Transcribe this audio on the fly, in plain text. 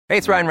Hey,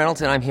 it's Ryan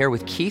Reynolds, and I'm here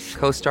with Keith,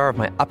 co-star of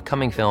my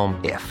upcoming film,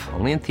 If,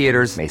 only in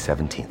theaters May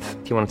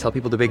 17th. Do you want to tell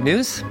people the big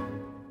news?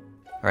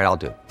 All right, I'll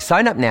do it.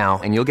 Sign up now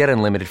and you'll get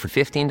unlimited for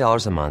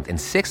 $15 a month and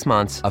 6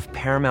 months of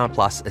Paramount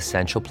Plus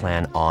Essential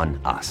Plan on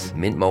us.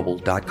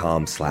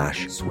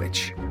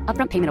 MintMobile.com/switch.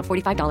 Upfront payment of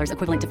 $45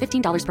 equivalent to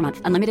 $15 per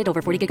month. Unlimited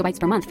over 40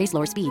 gigabytes per month. Face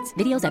lower speeds.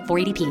 Videos at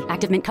 480p.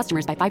 Active Mint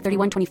customers by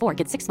 531.24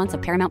 get 6 months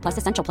of Paramount Plus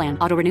Essential Plan.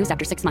 Auto renews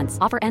after 6 months.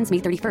 Offer ends May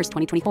 31st,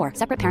 2024.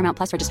 Separate Paramount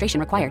Plus registration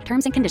required.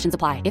 Terms and conditions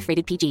apply if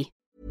rated PG.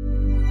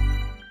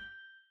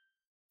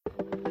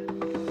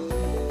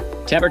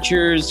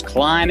 Temperatures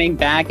climbing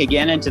back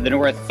again into the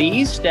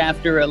northeast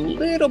after a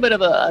little bit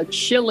of a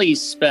chilly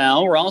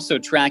spell. We're also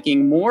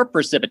tracking more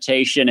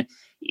precipitation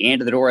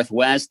into the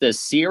northwest. A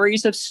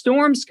series of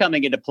storms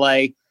coming into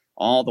play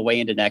all the way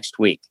into next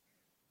week.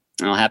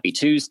 Well, happy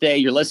Tuesday.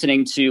 You're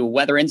listening to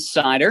Weather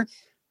Insider.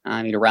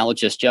 I'm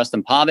meteorologist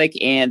Justin Pavic,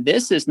 and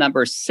this is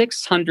number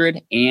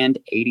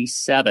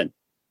 687.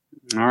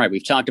 All right,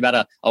 we've talked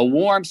about a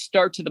warm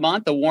start to the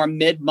month, a warm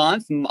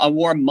mid-month, a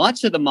warm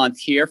much of the month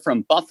here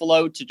from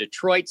Buffalo to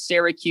Detroit,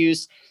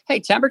 Syracuse. Hey,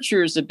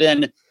 temperatures have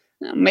been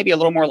maybe a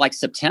little more like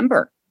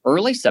September,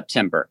 early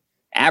September,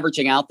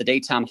 averaging out the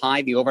daytime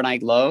high, the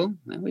overnight low.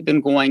 We've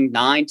been going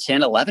 9,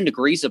 10, 11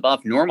 degrees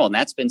above normal, and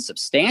that's been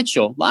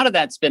substantial. A lot of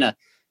that's been,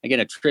 again,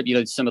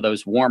 attributed to some of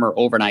those warmer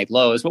overnight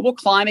lows, but we'll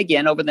climb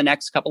again over the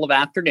next couple of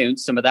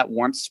afternoons, some of that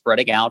warmth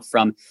spreading out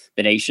from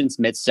the nation's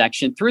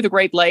midsection through the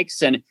Great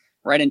Lakes and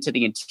right into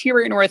the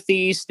interior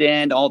northeast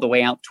and all the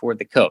way out toward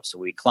the coast. So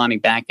we'll be climbing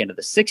back into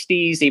the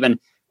 60s, even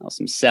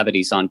some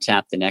 70s on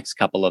tap the next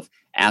couple of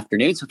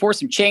afternoons before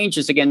some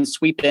changes again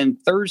sweep in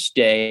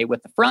Thursday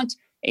with the front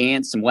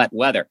and some wet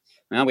weather.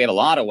 Well, we have a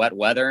lot of wet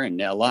weather and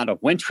a lot of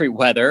wintry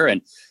weather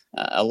and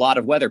a lot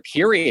of weather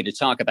period to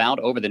talk about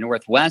over the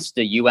northwest,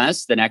 the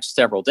U.S. the next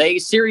several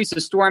days. Series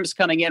of storms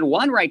coming in.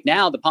 One right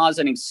now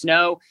depositing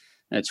snow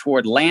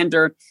toward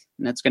Lander.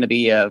 And that's going to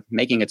be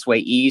making its way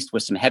east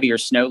with some heavier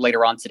snow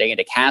later on today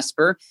into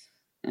Casper,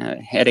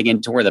 heading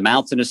in toward the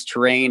mountainous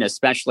terrain,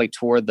 especially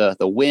toward the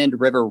Wind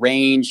River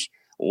Range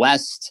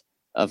west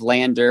of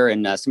Lander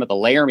and some of the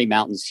Laramie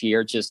Mountains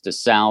here just to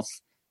south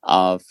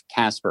of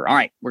Casper. All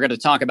right, we're going to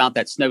talk about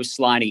that snow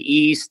sliding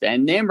east,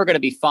 and then we're going to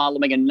be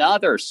following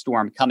another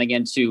storm coming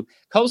into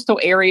coastal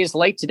areas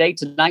late today,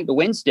 tonight, to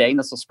Wednesday, and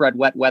this will spread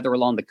wet weather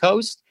along the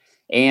coast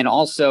and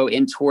also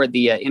in toward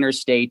the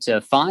Interstate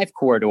 5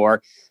 corridor.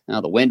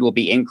 The wind will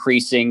be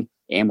increasing,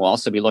 and we'll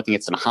also be looking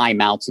at some high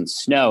mountain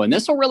snow. And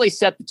this will really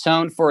set the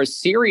tone for a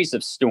series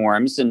of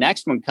storms. The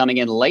next one coming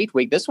in late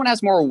week. This one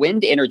has more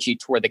wind energy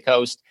toward the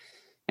coast.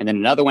 And then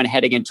another one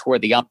heading in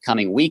toward the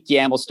upcoming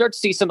weekend. We'll start to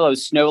see some of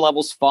those snow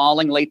levels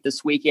falling late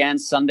this weekend,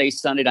 Sunday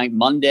night,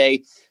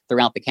 Monday,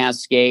 throughout the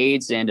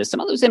Cascades. And some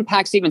of those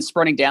impacts even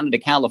spreading down into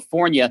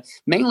California,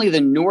 mainly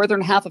the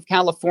northern half of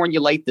California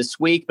late this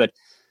week. But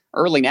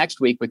early next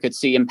week, we could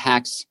see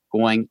impacts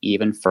going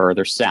even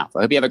further south.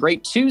 I hope you have a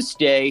great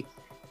Tuesday.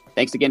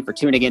 Thanks again for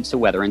tuning in to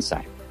Weather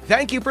Insider.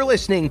 Thank you for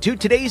listening to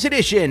today's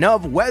edition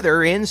of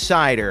Weather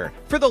Insider.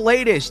 For the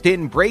latest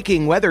in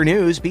breaking weather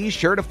news, be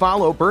sure to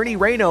follow Bernie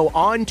Rayno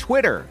on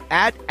Twitter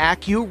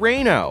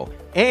 @AccuRayno.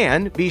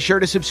 And be sure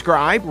to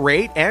subscribe,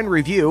 rate, and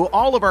review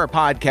all of our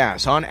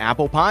podcasts on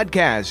Apple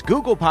Podcasts,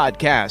 Google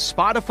Podcasts,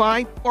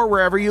 Spotify, or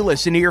wherever you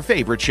listen to your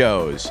favorite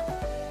shows.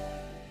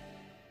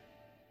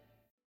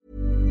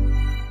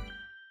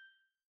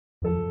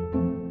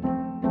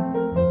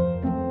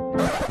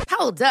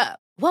 Hold up.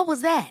 What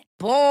was that?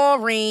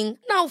 Boring.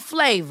 No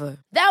flavor.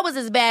 That was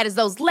as bad as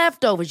those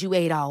leftovers you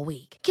ate all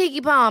week.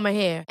 Keke Palmer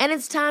here. And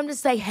it's time to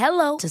say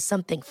hello to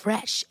something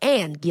fresh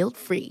and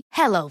guilt-free.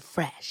 Hello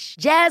Fresh.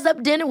 Jazz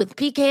up dinner with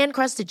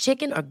pecan-crusted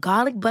chicken or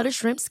garlic butter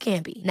shrimp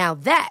scampi. Now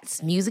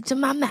that's music to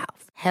my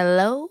mouth.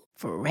 Hello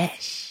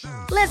Fresh.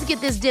 Let's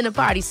get this dinner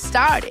party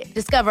started.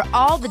 Discover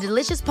all the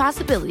delicious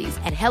possibilities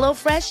at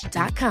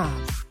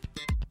HelloFresh.com.